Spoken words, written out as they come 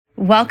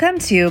Welcome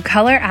to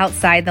Color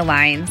Outside the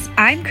Lines.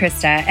 I'm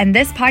Krista, and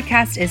this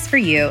podcast is for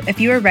you if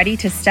you are ready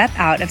to step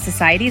out of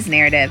society's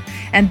narrative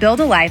and build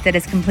a life that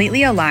is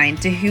completely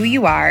aligned to who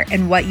you are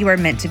and what you are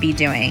meant to be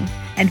doing,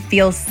 and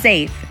feel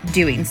safe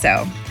doing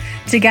so.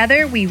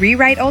 Together, we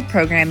rewrite old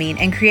programming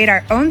and create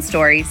our own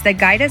stories that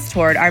guide us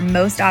toward our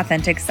most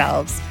authentic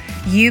selves.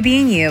 You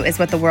being you is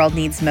what the world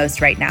needs most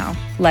right now.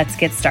 Let's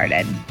get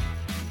started.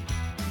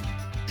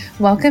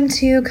 Welcome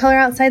to Color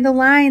Outside the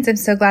Lines. I'm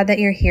so glad that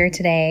you're here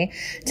today.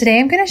 Today,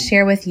 I'm going to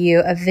share with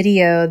you a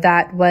video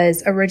that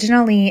was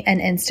originally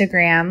an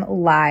Instagram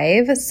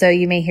live. So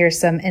you may hear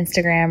some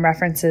Instagram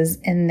references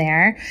in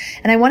there.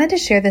 And I wanted to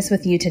share this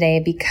with you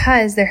today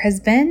because there has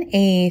been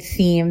a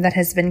theme that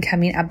has been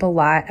coming up a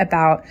lot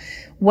about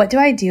what do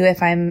I do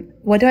if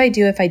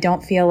I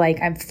don't feel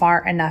like I'm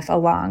far enough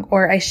along,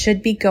 or I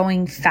should be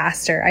going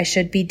faster. I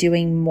should be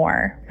doing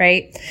more,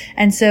 right?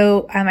 And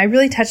so I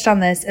really touched on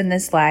this in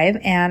this live,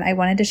 and I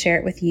wanted to share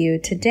it with you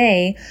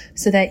today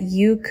so that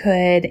you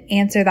could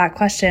answer that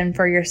question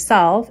for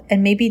yourself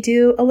and maybe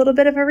do a little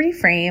bit of a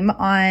reframe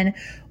on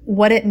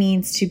what it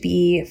means to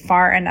be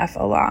far enough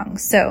along.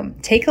 So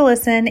take a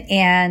listen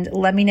and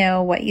let me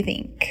know what you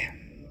think.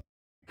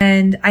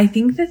 And I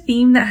think the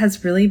theme that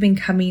has really been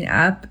coming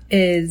up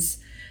is,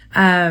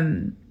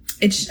 I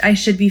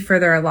should be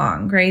further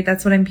along, right?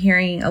 That's what I'm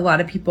hearing a lot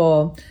of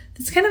people.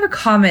 It's kind of a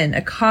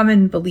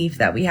common belief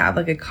that we have,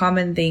 like a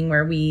common thing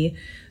where we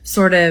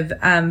sort of,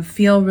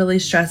 feel really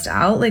stressed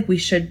out. Like we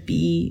should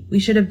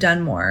have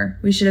done more.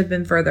 We should have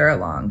been further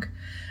along.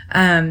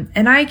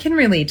 And I can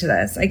relate to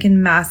this. I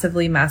can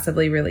massively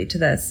relate to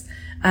this.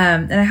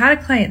 And I had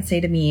a client say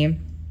to me,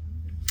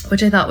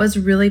 which I thought was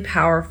really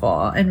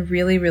powerful and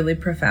really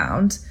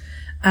profound.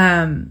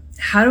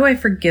 How do I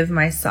forgive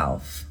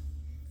myself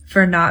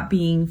for not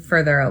being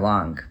further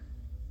along?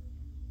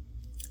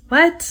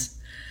 What?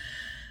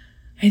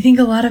 I think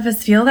a lot of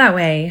us feel that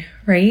way,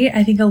 right?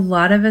 I think a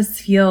lot of us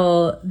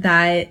feel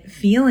that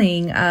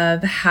feeling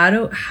of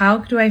how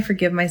do I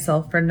forgive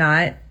myself for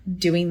not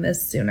doing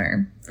this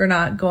sooner, for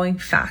not going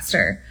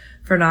faster,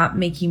 for not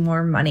making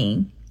more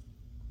money.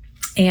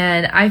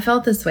 And I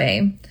felt this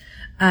way.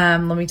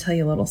 Let me tell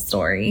you a little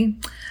story.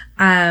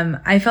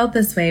 I felt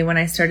this way when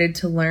I started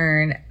to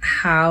learn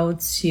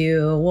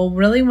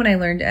when I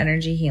learned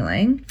energy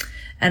healing,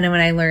 and then when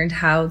I learned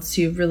how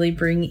to really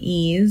bring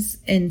ease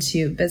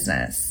into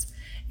business.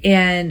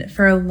 And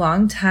for a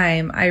long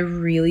time, I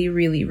really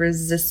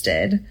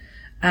resisted,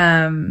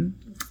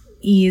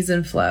 ease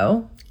and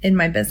flow in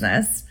my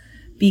business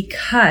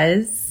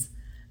because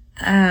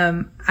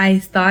I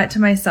thought to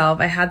myself,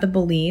 I had the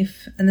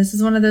belief, and this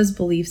is one of those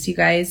beliefs, you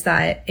guys,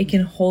 that it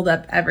can hold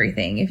up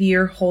everything.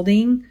 There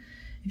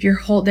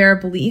are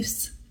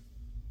beliefs,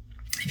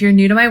 if you're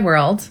new to my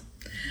world,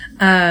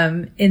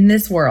 in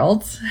this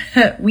world,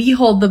 we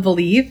hold the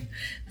belief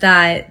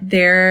that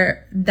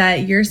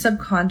your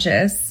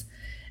subconscious,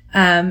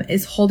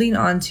 is holding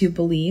on to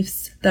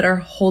beliefs that are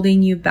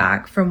holding you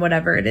back from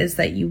whatever it is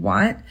that you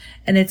want.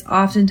 And it's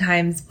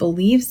oftentimes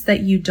beliefs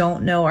that you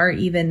don't know are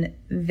even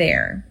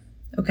there.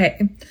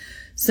 Okay.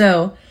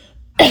 So,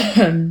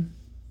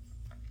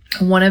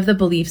 one of the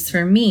beliefs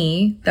for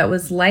me that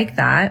was like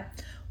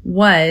that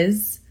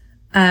was,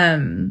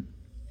 the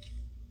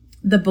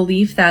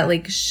belief that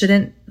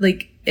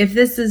if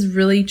this is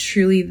really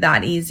truly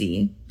that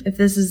easy, if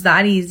this is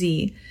that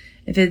easy,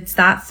 if it's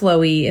that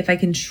flowy, if I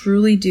can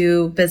truly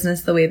do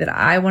business the way that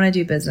I want to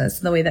do business,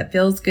 the way that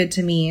feels good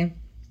to me,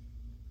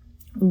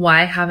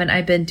 why haven't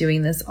I been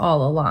doing this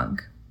all along?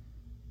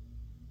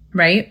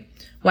 Right?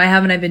 Why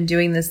haven't I been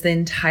doing this the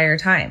entire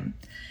time?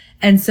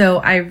 And so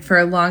for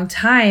a long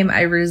time,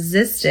 I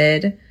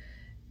resisted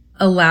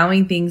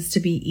allowing things to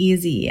be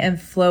easy and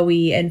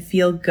flowy and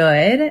feel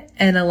good,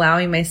 and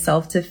allowing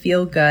myself to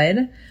feel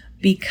good,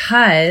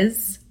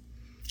 because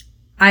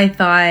I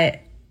thought,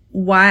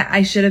 why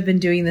I should have been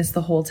doing this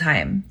the whole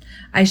time.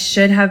 I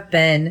should have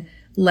been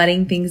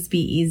letting things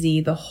be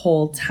easy the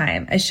whole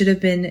time. I should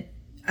have been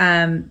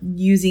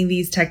using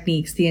these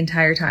techniques the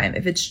entire time.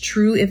 If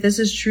this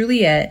is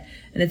truly it,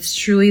 and it's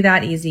truly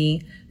that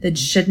easy, then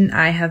shouldn't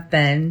I have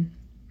been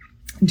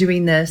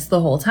doing this the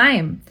whole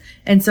time?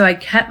 And so I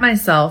kept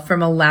myself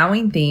from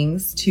allowing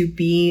things to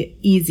be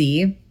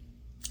easy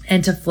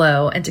and to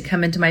flow and to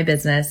come into my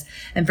business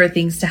and for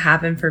things to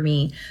happen for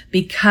me,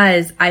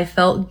 because I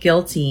felt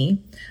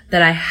guilty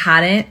that I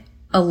hadn't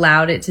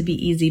allowed it to be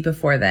easy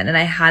before then. And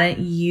I hadn't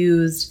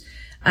used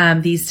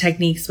these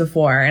techniques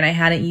before, and I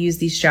hadn't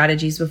used these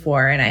strategies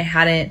before, and I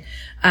hadn't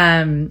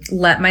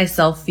let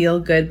myself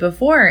feel good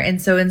before.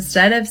 And so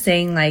instead of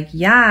saying like,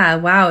 yeah,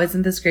 wow,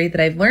 isn't this great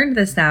that I've learned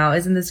this now?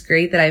 Isn't this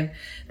great that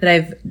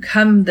I've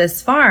come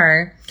this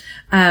far?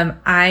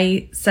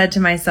 I said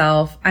to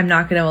myself, I'm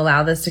not going to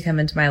allow this to come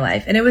into my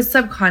life. And it was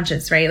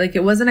subconscious, right? Like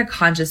it wasn't a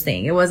conscious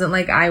thing. It wasn't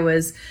like I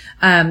was,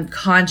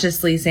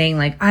 consciously saying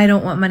like, I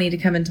don't want money to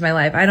come into my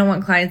life. I don't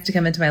want clients to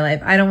come into my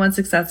life. I don't want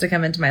success to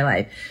come into my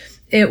life.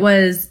 It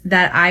was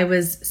that I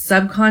was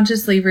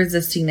subconsciously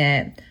resisting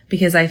it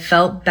because I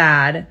felt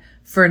bad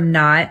for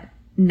not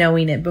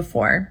knowing it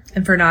before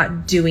and for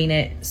not doing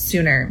it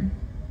sooner.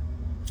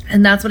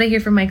 And that's what I hear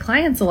from my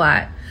clients a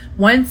lot.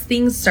 Once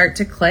things start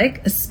to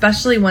click,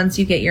 especially once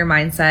you get your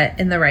mindset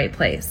in the right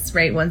place,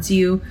 right? Once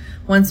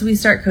we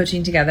start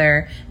coaching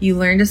together, you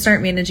learn to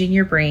start managing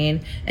your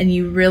brain and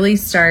you really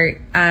start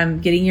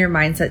getting your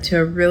mindset to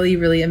a really,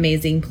 really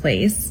amazing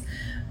place.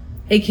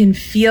 It can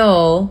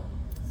feel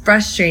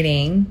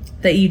frustrating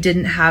that you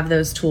didn't have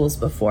those tools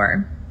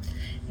before.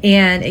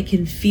 And it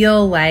can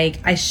feel like,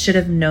 I should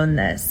have known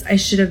this. I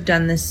should have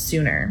done this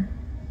sooner.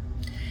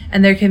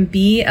 And there can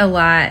be a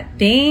lot.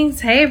 Thanks.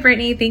 Hey,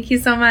 Brittany. Thank you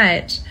so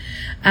much.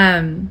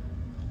 And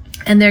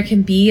there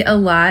can be a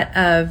lot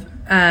of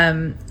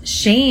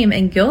shame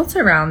and guilt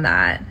around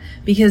that,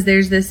 because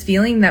there's this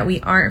feeling that we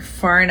aren't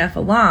far enough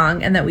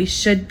along and that we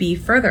should be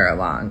further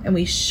along, and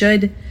we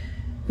should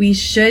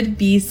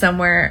be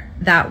somewhere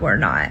that we're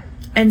not.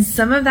 And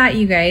some of that,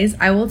 you guys,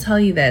 I will tell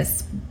you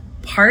this,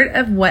 part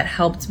of what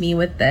helped me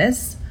with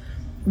this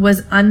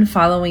was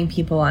unfollowing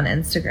people on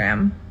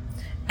Instagram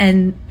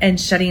and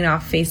shutting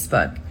off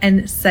Facebook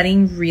and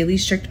setting really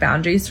strict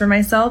boundaries for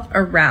myself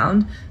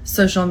around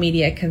social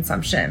media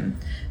consumption,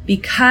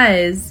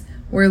 because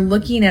we're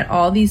looking at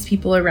all these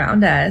people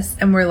around us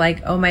and we're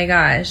like, oh my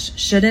gosh,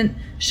 shouldn't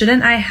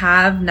I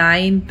have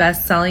 9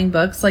 best-selling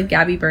books like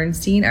Gabby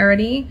Bernstein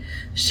already?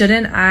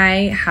 Shouldn't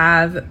I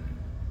have,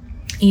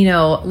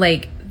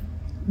 like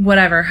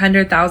whatever,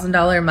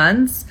 $100,000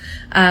 months,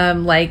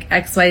 like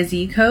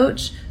XYZ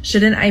coach?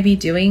 Shouldn't I be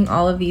doing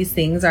all of these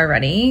things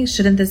already?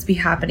 Shouldn't this be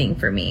happening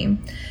for me?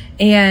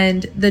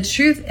 And the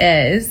truth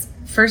is,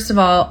 first of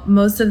all,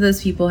 most of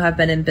those people have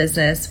been in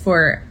business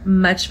for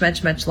much,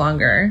 much, much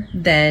longer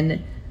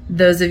than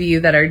those of you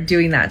that are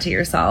doing that to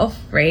yourself,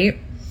 right?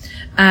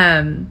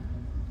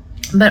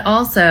 But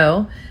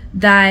also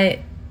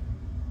that's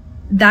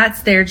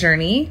their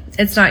journey.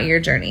 It's not your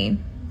journey.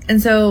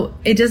 And so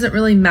it doesn't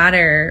really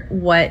matter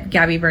what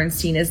Gabby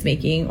Bernstein is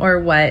making or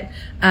what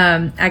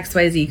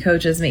XYZ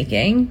coach is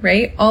making,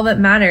 right? All that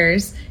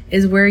matters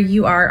is where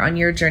you are on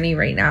your journey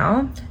right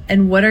now,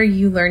 and what are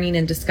you learning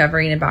and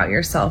discovering about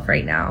yourself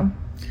right now?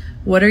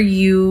 What are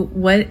you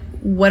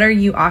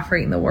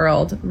offering the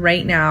world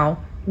right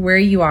now, where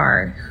you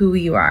are, who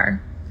you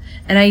are?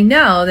 And I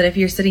know that if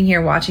you're sitting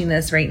here watching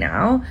this right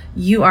now,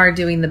 you are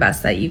doing the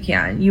best that you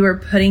can. You are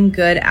putting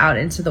good out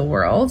into the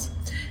world,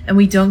 and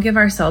we don't give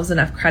ourselves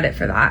enough credit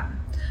for that.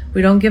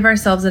 We don't give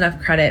ourselves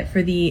enough credit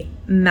for the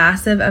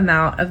massive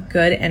amount of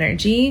good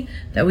energy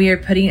that we are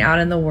putting out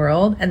in the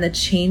world and the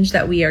change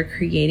that we are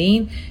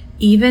creating,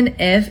 even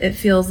if it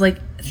feels like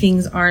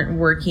things aren't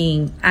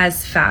working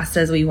as fast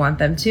as we want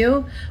them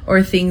to,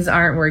 or things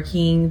aren't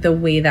working the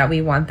way that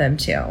we want them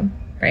to,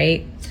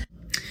 right?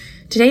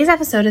 Today's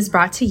episode is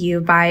brought to you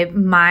by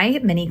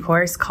my mini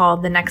course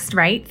called The Next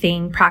Right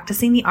Thing,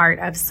 Practicing the Art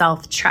of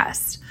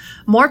Self-Trust.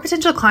 More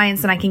potential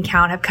clients than I can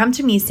count have come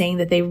to me saying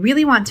that they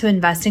really want to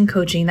invest in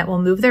coaching that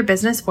will move their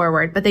business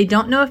forward, but they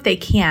don't know if they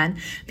can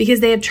because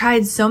they have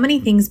tried so many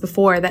things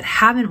before that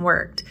haven't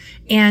worked.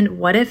 And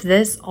what if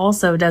this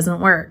also doesn't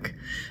work?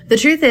 The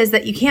truth is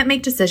that you can't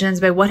make decisions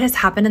by what has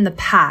happened in the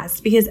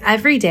past, because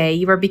every day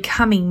you are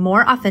becoming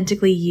more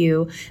authentically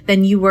you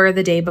than you were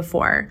the day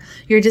before.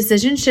 Your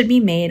decisions should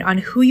be made on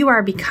who you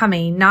are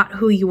becoming, not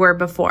who you were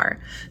before.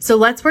 So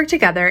let's work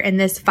together in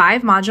this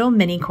 5-module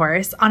mini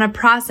course on a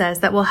process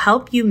that will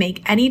help you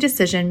make any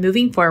decision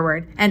moving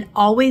forward and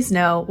always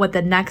know what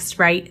the next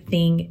right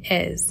thing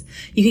is.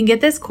 You can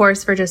get this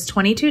course for just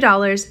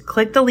 $22.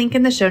 Click the link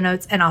in the show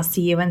notes and I'll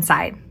see you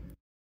inside.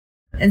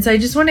 And so I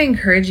just want to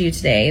encourage you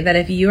today that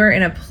if you are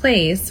in a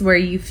place where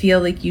you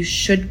feel like you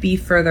should be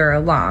further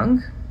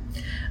along,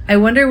 I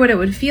wonder what it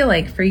would feel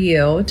like for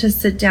you to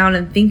sit down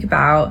and think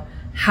about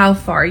how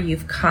far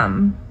you've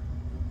come.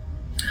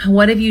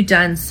 What have you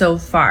done so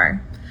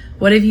far?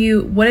 What have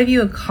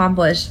you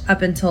accomplished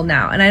up until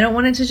now? And I don't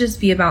want it to just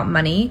be about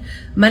money.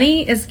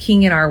 Money is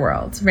king in our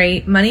world,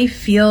 right? Money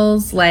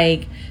feels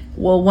like,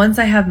 well, once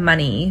I have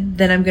money,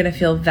 then I'm going to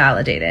feel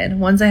validated.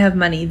 Once I have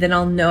money, then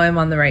I'll know I'm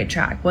on the right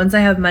track. Once I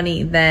have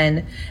money,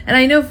 then, and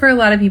I know for a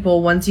lot of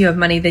people, once you have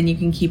money, then you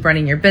can keep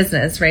running your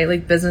business, right?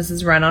 Like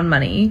businesses run on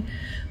money,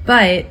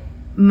 but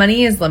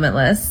money is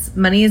limitless.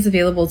 Money is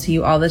available to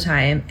you all the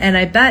time. And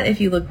I bet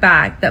if you look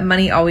back, that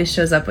money always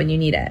shows up when you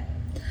need it.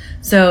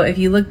 So if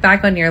you look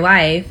back on your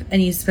life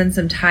and you spend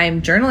some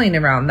time journaling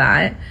around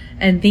that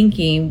and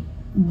thinking,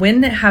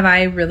 when have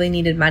I really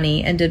needed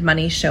money and did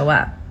money show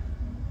up?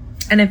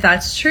 And if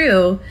that's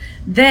true,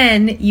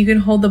 then you can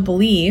hold the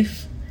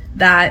belief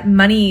that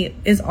money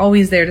is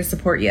always there to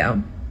support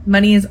you.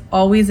 Money is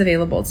always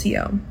available to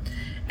you.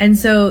 And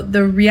so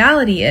the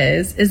reality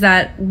is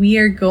that we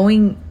are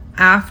going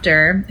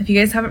after, if you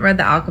guys haven't read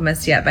The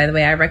Alchemist yet, by the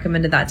way, I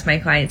recommended that to my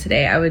client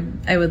today. I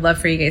would love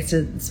for you guys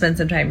to spend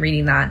some time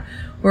reading that.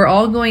 We're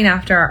all going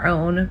after our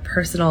own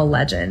personal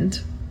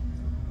legend.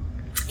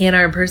 And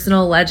our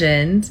personal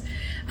legend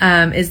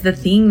is the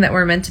thing that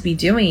we're meant to be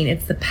doing.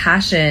 It's the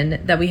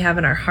passion that we have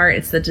in our heart.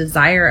 It's the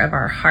desire of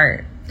our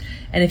heart.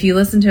 And if you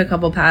listen to a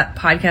couple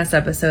podcast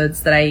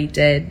episodes that I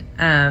did,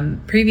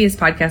 previous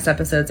podcast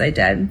episodes I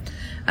did,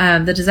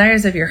 The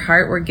desires of your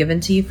heart were given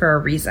to you for a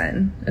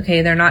reason.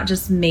 Okay. They're not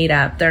just made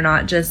up. They're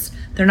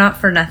not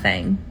for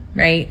nothing,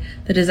 right?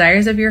 The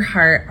desires of your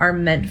heart are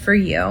meant for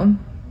you.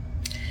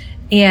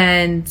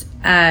 And,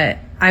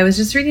 I was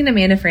just reading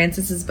Amanda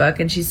Francis's book,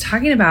 and she's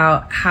talking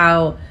about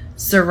how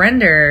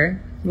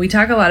surrender, we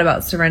talk a lot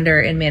about surrender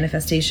in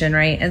manifestation,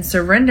 right? And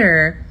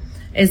surrender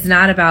is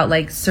not about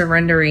like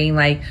surrendering,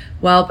 like,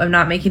 well, I'm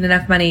not making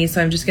enough money,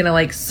 so I'm just going to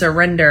like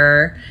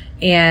surrender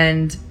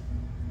and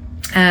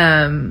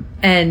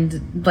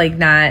like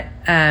not,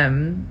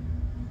 and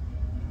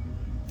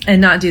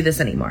not do this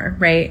anymore,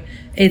 right?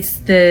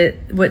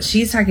 What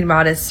she's talking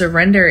about is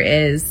surrender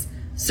is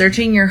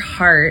searching your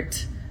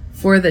heart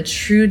for the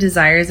true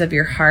desires of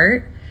your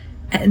heart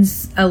and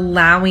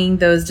allowing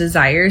those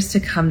desires to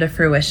come to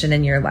fruition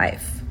in your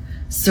life.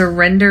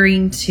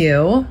 Surrendering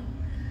to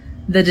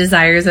the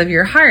desires of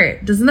your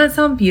heart. Doesn't that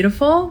sound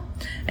beautiful?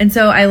 And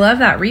so I love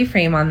that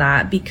reframe on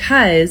that,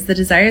 because the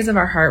desires of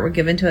our heart were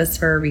given to us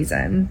for a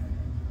reason.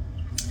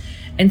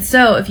 And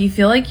so if you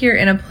feel like you're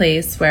in a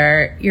place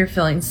where you're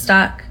feeling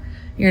stuck,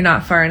 you're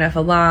not far enough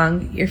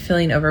along, you're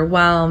feeling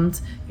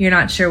overwhelmed, you're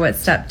not sure what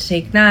step to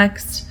take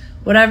next,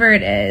 whatever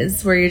it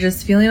is, where you're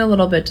just feeling a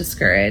little bit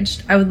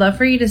discouraged, I would love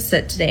for you to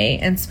sit today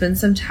and spend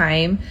some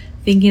time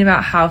thinking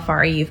about how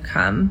far you've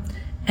come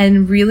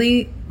and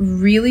really,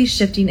 really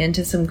shifting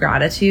into some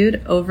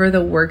gratitude over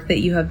the work that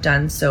you have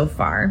done so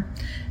far.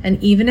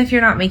 And even if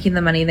you're not making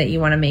the money that you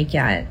want to make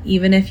yet,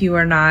 even if you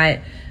are not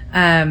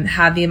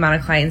have the amount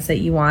of clients that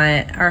you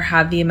want or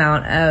have the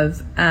amount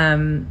of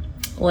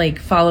like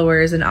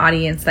followers and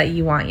audience that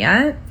you want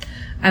yet,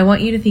 I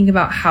want you to think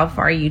about how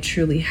far you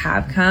truly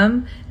have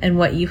come and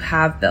what you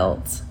have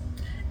built.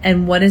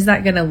 And what is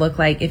that going to look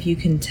like if you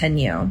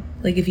continue?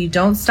 Like if you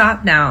don't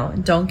stop now,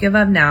 don't give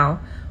up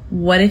now,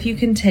 what if you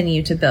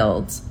continue to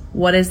build?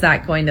 What is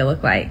that going to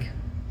look like?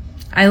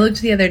 I looked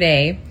the other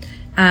day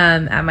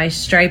at my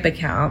Stripe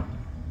account,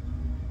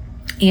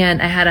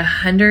 and I had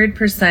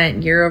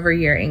 100% year over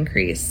year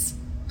increase.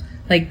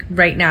 Like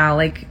right now,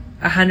 like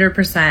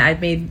 100%,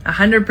 I've made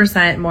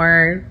 100%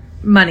 more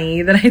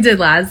money than I did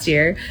last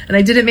year, and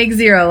I didn't make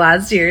zero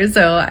last year.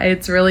 So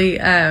it's really,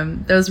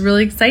 that was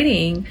really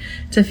exciting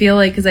to feel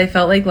like, cause I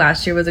felt like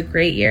last year was a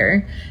great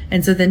year.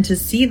 And so then to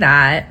see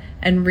that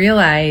and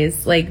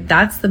realize like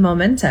that's the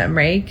momentum,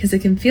 right? Cause it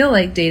can feel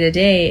like day to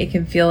day, it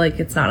can feel like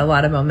it's not a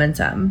lot of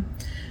momentum.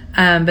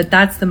 But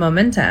that's the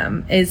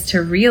momentum, is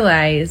to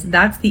realize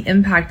that's the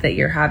impact that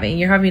you're having.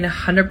 You're having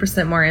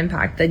 100% more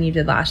impact than you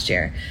did last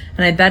year.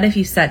 And I bet if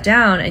you sat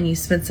down and you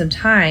spent some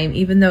time,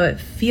 even though it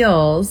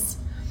feels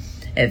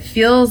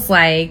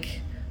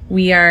like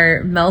we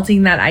are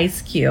melting that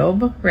ice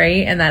cube,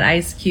 right? And that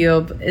ice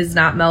cube is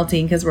not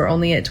melting because we're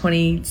only at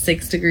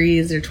 26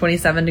 degrees or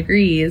 27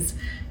 degrees.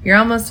 You're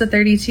almost to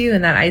 32,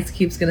 and that ice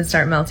cube's going to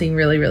start melting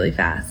really, really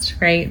fast,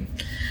 right?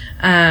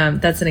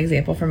 That's an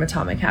example from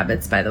Atomic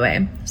Habits, by the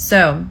way.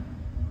 So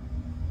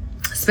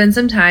spend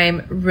some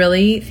time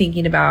really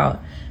thinking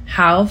about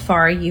how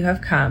far you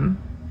have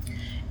come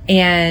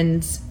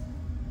and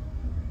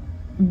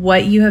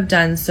what you have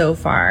done so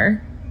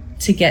far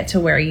to get to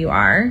where you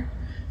are.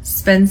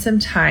 Spend some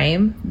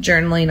time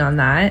journaling on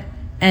that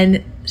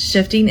and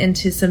shifting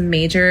into some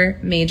major,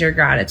 major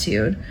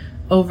gratitude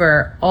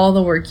over all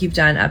the work you've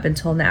done up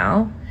until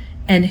now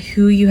and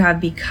who you have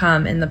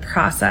become in the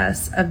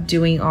process of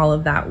doing all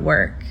of that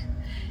work.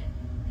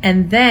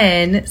 And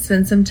then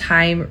spend some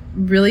time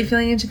really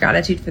feeling into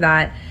gratitude for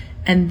that.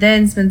 And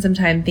then spend some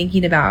time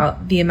thinking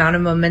about the amount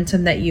of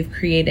momentum that you've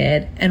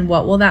created and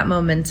what will that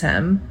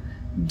momentum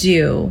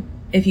do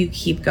if you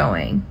keep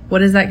going.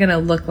 What is that going to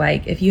look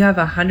like? If you have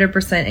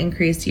 100%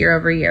 increase year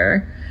over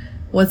year,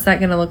 what's that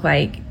going to look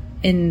like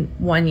in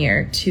 1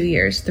 year, 2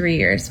 years, 3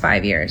 years,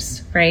 5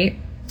 years, right?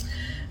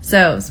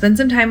 So spend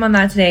some time on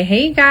that today.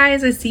 Hey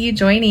guys, I see you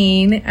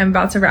joining. I'm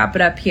about to wrap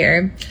it up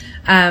here.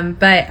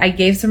 But I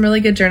gave some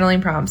really good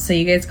journaling prompts. So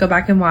you guys go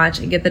back and watch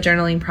and get the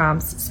journaling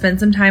prompts. Spend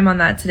some time on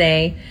that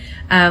today.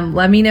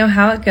 Let me know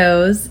how it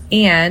goes.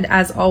 And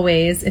as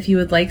always, if you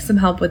would like some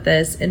help with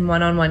this in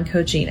one-on-one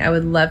coaching, I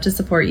would love to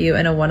support you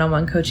in a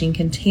one-on-one coaching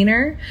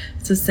container.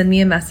 So send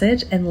me a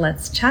message and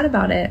let's chat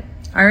about it.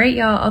 All right,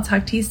 y'all. I'll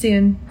talk to you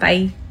soon.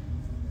 Bye.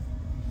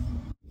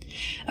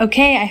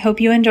 Okay, I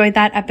hope you enjoyed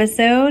that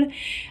episode.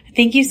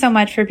 Thank you so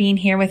much for being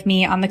here with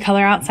me on the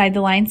Color Outside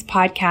the Lines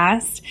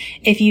podcast.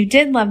 If you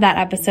did love that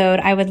episode,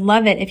 I would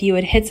love it if you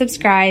would hit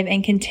subscribe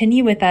and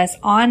continue with us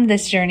on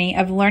this journey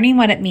of learning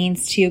what it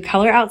means to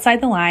color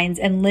outside the lines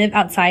and live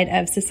outside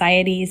of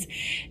society's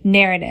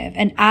narrative.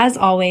 And as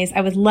always, I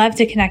would love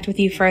to connect with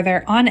you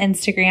further on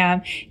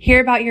Instagram,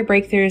 hear about your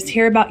breakthroughs,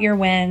 hear about your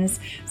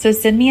wins. So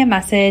send me a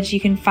message. You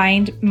can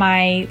find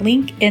my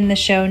link in the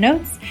show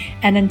notes.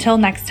 And until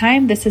next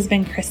time, this has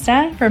been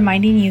Krista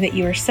reminding you that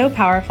you are so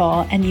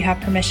powerful and you have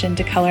permission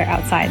to color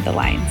outside the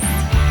lines.